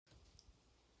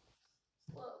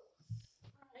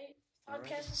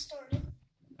Podcast is started.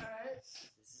 Alright.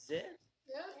 This is it?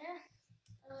 Yeah. Yeah.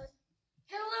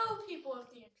 Hello, people of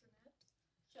the internet.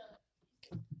 Shut up.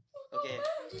 Okay.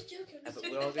 I'm just joking. But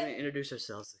we're all gonna introduce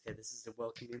ourselves. Okay, this is the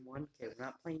welcoming one. Okay, we're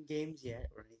not playing games yet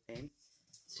or anything.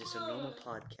 It's just a normal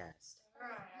podcast.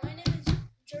 Alright. My name is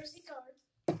Jersey Card.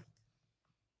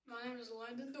 My name is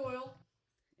Landon Doyle.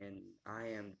 And I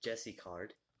am Jesse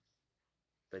Card.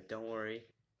 But don't worry,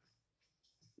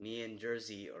 me and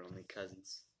Jersey are only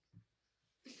cousins.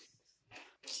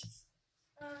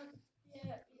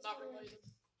 Yeah. Not related.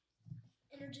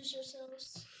 Introduce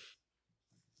yourselves.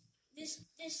 This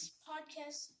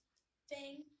podcast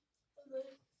thing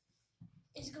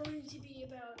is going to be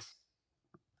about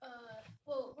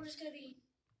we're just gonna be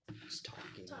Just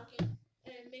talking.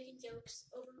 and making jokes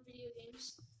over video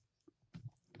games.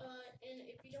 And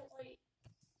if you don't like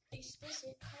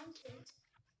explicit content,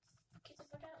 get the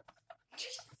fuck out.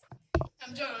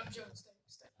 I'm Joe.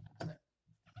 Stay. I'm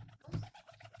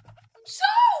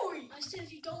sorry! I said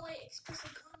if you don't like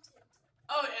explicit content,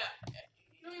 Oh, yeah.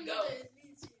 you don't even Go.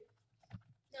 need to.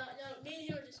 No, me and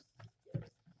you are just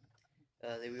Do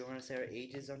we want to say our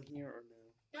ages on here or no?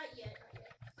 not yet.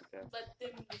 Let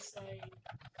them decide.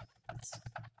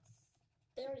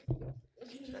 They already know.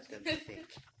 Let them think.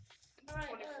 Alright,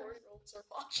 24-year-olds are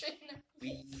watching.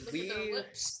 Look We at their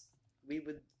lips.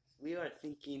 we are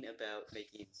thinking about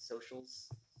making socials,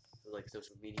 so like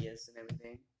social medias and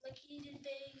everything. like he did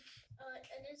big,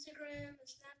 an Instagram, a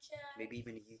Snapchat. Maybe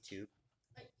even a YouTube.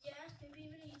 Maybe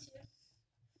even YouTube.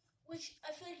 Which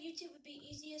I feel like YouTube would be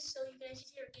easiest, so you can actually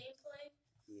see your gameplay.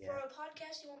 For Yeah. a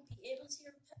podcast, you won't be able to see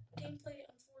your gameplay,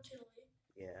 unfortunately.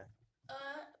 Yeah.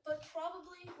 But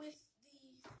probably with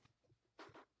the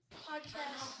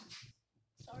podcast.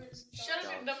 Sorry, this is Shut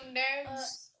up, you dumb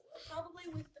nerds. probably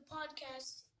with the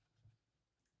podcast.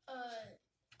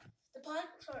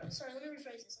 Sorry, let me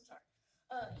rephrase this. I'm sorry.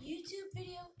 YouTube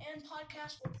video and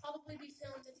podcast will probably be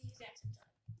filmed at the exact same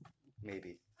time.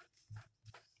 Maybe.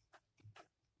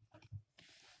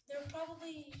 There'll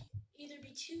probably either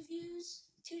be two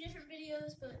different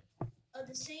videos, but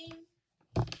the same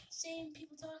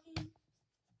people talking.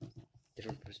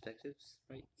 Different perspectives,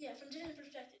 right? Yeah, from different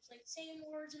perspectives, like same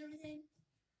words and everything.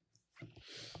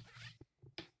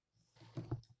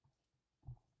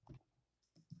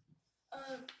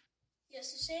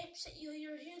 So you'll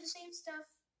hear the same stuff,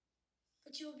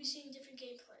 but you will be seeing different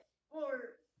gameplay,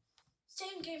 or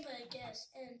same gameplay, I guess,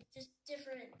 and just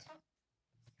different.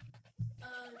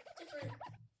 How do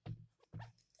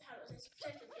I say?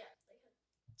 Perspective, yeah.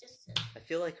 I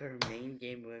feel like our main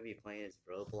game we're gonna be playing is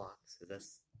Roblox, because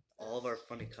that's all of our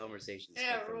funny conversations.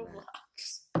 Yeah, come from Roblox.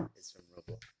 that. It's from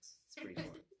Roblox. It's pretty fun.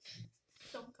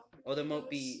 Dumb company. Or there might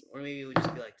be, or maybe it'll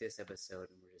just be like this episode,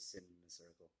 and we're just sitting in a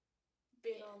circle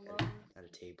Being alone. at a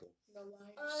table. No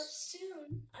lives.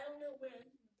 Soon. I don't know when.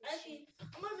 Actually,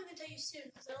 I'm not even gonna tell you soon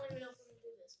because I don't even know if we're gonna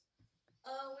do this.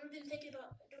 We've been thinking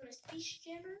about doing a speech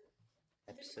jammer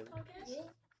Episode.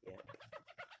 podcast. Yeah.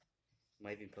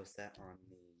 Might even post that on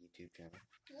the YouTube channel.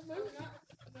 I'm not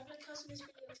gonna cuss in this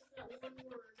video except for that one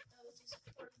word. That was just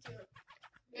part of the joke.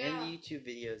 And Yeah. the YouTube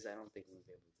videos, I don't think we'll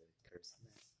be able to curse in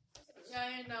that. Yeah,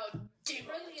 I know.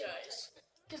 Demonetize.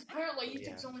 Because apparently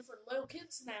YouTube's only for little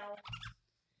kids now.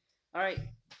 Alright.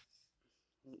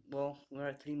 Well, we're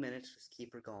at 3 minutes. Just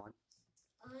keep her going.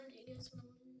 You guys want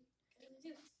to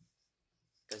do?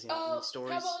 Does he have any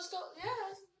stories? How about let's go? Yeah, I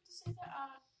was about to say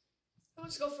that. Who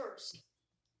wants to go first?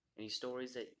 Any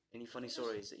funny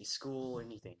stories at your school or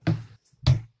anything?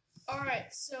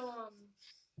 Alright, so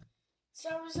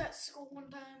I was at school one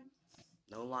time.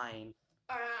 No lying.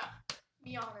 Alright,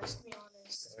 be honest.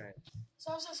 Alright.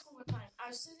 So I was at school one time. I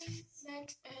was sitting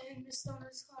next in Miss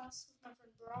Stoner's class with my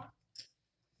friend Brock.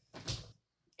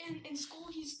 And in school,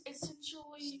 he's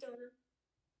essentially Stoner.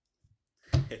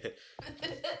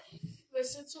 But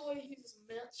essentially, he's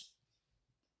Mitch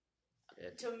Yeah.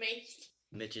 to me.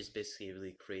 Mitch is basically a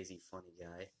really crazy, funny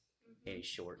guy. And he's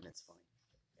short, and that's fine.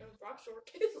 And Brock's short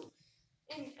too.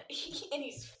 And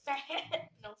he's fat.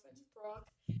 No offense to Brock.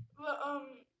 But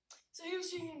so he was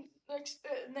sitting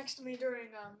next to me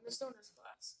during Miss Stoner's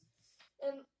class,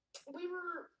 and we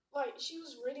were like, she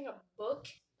was reading a book.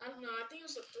 I don't know. I think it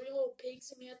was the Three Little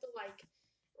Pigs, and we had to write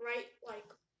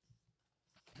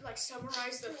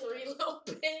summarize the Three Little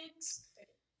Pigs.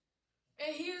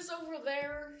 And he was over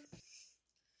there.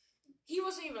 He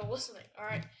wasn't even listening. All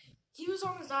right, he was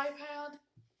on his iPad.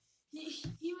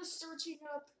 He was searching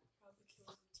up how to kill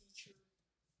the teacher.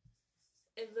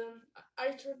 And then I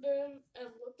turned to him and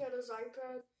looked at his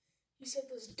iPad. He said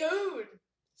this, dude,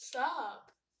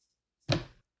 stop.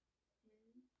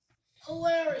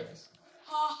 Hilarious.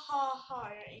 Ha ha ha. I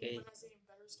ain't Okay. when I say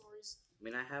embarrassing. stories. I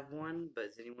mean, I have one, but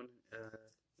does anyone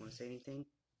want to say anything?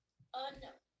 No.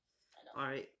 I don't. All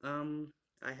right.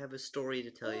 I have a story to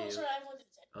tell Oh, you. sorry, I wanted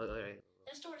to say. Oh, all right.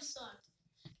 That story sucked.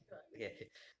 Yeah.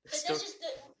 But that's just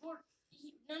that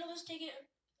none of us take it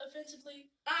offensively.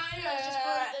 That's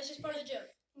That's just part of the joke.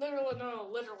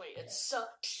 Literally, it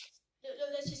sucks. No,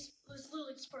 that's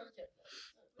literally just part of the joke.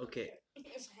 Okay.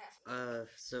 It's half.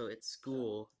 So at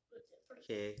school,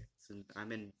 okay, so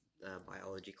I'm in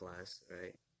biology class,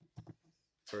 right?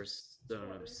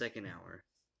 Second hour,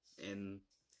 and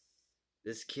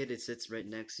this kid that sits right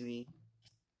next to me,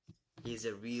 he's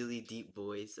a really deep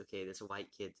voice. Okay, this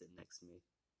white kid sitting next to me,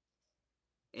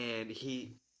 and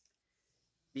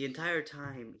the entire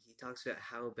time he talks about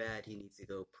how bad he needs to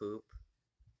go poop.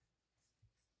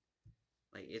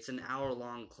 Like, it's an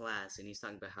hour-long class, and he's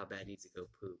talking about how bad he needs to go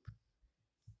poop.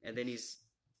 And then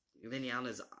on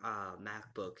his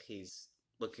MacBook, he's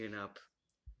looking up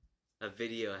a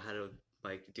video on how to,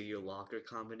 like, do your locker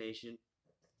combination.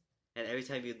 And every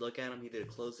time you look at him, either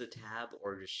close the tab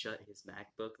or just shut his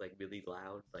MacBook, like, really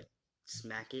loud, like,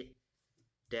 smack it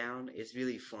down. It's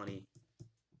really funny.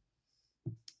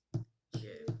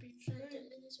 Yeah.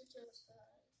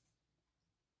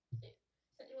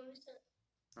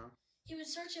 Huh? He would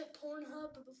search up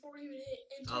Pornhub, but before he would hit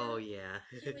enter, Oh, yeah.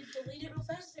 he would delete it real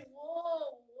fast and say,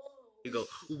 whoa. You go,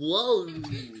 whoa! What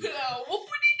would he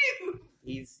do?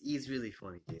 He's really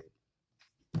funny, dude.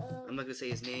 I'm not gonna say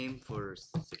his name for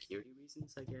security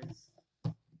reasons, I guess.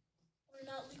 We're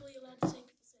not legally allowed to say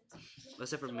people's names.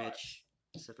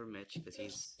 Except for Mitch, because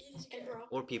he's... And Brock.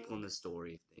 Or people in the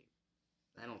story.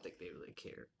 I don't think they really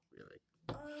care, really.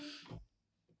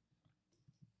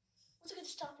 What's a good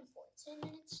stopping point? 10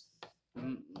 minutes?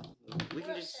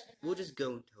 We'll just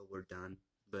go until we're done,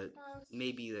 but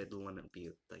maybe the limit will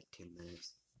be like 10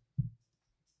 minutes.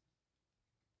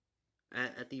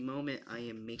 At the moment, I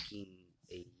am making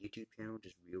a YouTube channel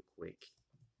just real quick.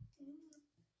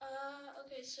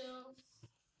 Okay, so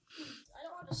I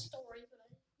don't have a story, but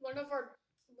One of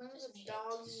the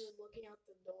dogs is looking out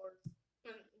the door,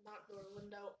 not door,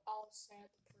 window, all sad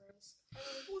for us.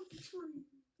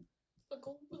 A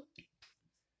gold book.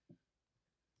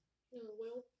 You know, the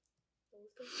whale.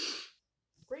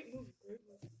 Great movie.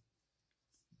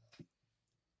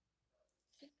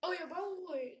 Oh yeah, by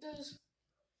the way,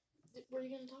 were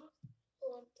you gonna talk?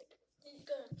 hold on.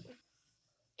 Go ahead.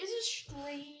 Is it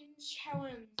strange how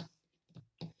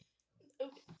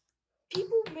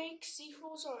people make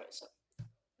sequels, or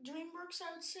DreamWorks,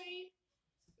 I would say,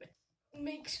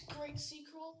 makes great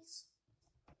sequels,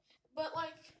 but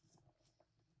like,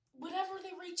 whenever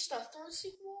they reach the third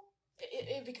sequel,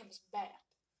 it becomes bad.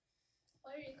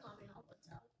 Why are you calling All One's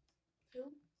Out?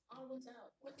 Who? All One's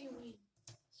Out. What do you mean?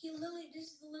 This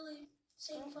is literally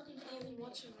same fucking I video. don't he made.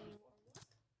 watch it anymore.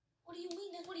 What do you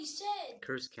mean? That's what he said.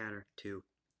 Curse counter 2.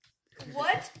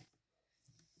 What?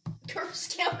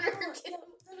 Curse counter.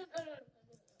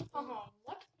 No.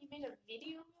 What? You made a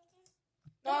video about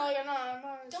that? No, you're not. I'm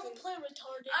not. Don't play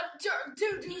retarded.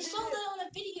 Dude. You saw that on a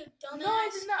video, dumbass. No, I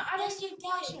did not. I Yes, didn't you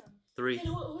watch did. him. 3. And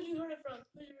who did you heard it from?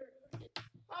 Who did you heard it?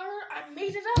 I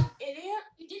made it up, idiot.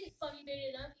 You didn't fucking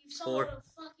made it up. You saw 4. it on a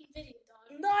fucking video,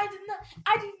 dog. No, I did not.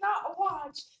 I did not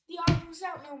watch The Album's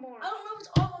Out no more. I don't know if it's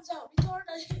All One's Out.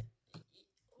 Retarded.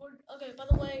 Okay, by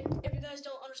the way, if you guys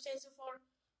don't understand so far,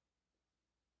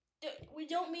 we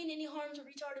don't mean any harm to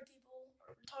retarded people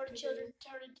or retarded children,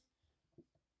 retarded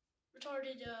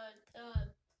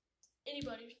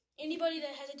anybody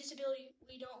that has a disability.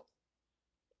 We don't.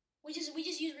 We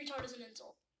just use retard as an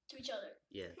insult to each other.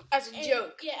 Yeah. As a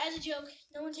joke. Yeah, as a joke.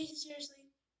 No one takes it seriously.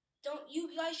 You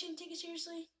guys shouldn't take it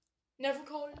seriously. Never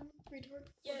call it retard.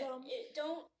 Yeah, Dumb.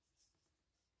 don't.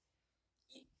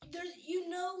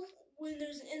 When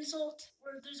there's an insult,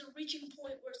 where there's a reaching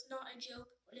point where it's not a joke,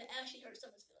 when it actually hurts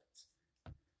someone's feelings.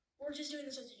 We're just doing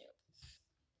this as a joke.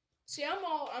 See, I'm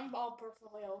all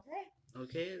perfectly okay.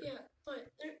 Okay. Yeah,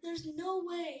 but there's no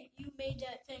way you made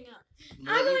that thing up.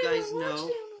 Let you guys know.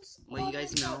 Let you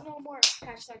guys know. No more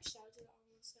hashtag shout it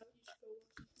out.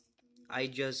 I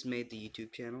just made the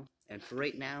YouTube channel, and for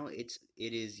right now, it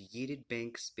is Yeeted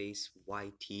Bank space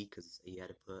YT because you had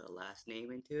to put a last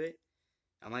name into it.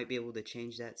 I might be able to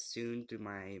change that soon through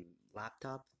my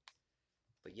laptop.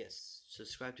 But yes,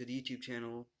 subscribe to the YouTube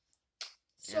channel.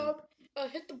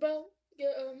 Hit the bell,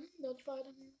 get notified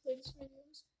on your latest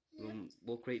videos.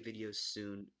 We'll create videos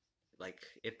soon. Like,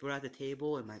 if we're at the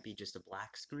table, it might be just a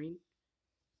black screen.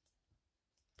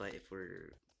 But if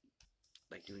we're,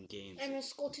 like, doing games... I'm a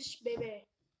Scottish baby.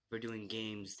 If we're doing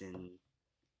games, then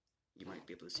you might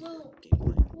be able to see Well, the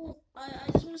gameplay. Well, I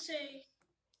just want to say,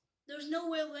 there's no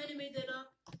way Landon made that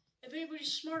up. If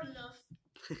anybody's smart enough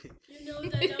You know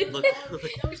that Look-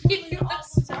 was really the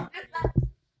awesome sound.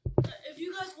 If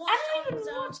you guys watched I don't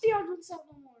even watch the Ogden Sound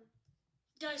no more.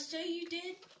 did I say you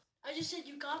did? I just said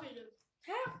you copied him.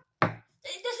 How?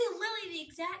 This is literally the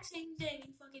exact same thing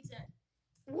you fucking said.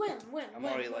 When? I'm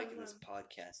already liking this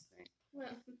podcast thing.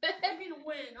 When? I mean,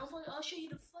 when? I'll show you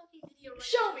the fucking video right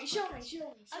Show now.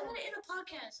 me. I'm gonna end a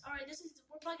podcast. All right,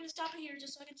 we're probably gonna stop it here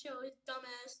just so I can show his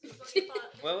dumbass. The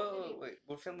fucking Wait.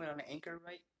 We're filming on Anchor,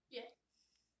 right? Yeah.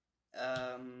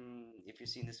 If you're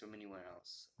seeing this from anywhere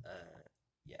else,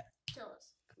 Tell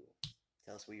us. cool.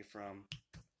 Tell us where you're from.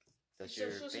 Tell us Your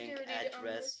your social bank security address,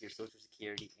 number. your social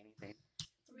security, anything.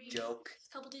 3 Joke.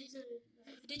 Couple digits in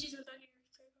the back of your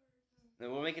credit card.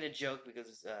 No, we're making a joke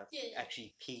because Yeah.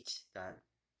 actually Pete got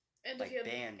And like if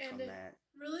you banned from that.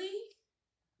 Really?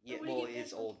 Yeah, Where did he well, get banned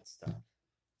his from? old stuff.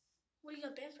 What do you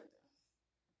got banned from though?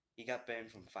 He got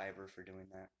banned from Fiverr for doing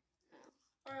that.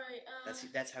 All right.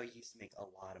 That's how he used to make a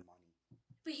lot of money.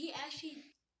 But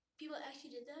people actually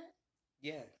did that.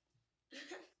 Yeah,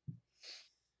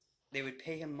 they would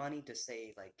pay him money to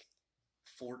say like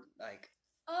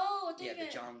Oh, I think Yeah,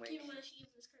 the John Wick. People actually give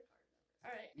him his credit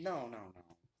card. All right. no.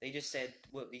 They just said,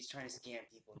 well, he's trying to scam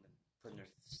people and putting their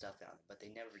stuff out, but they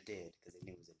never did because they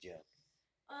knew it was a joke.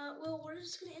 Well, we're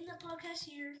just gonna end that podcast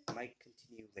here. Might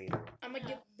continue later. I'm gonna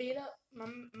get beat up.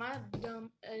 My dumb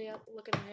idiot looking at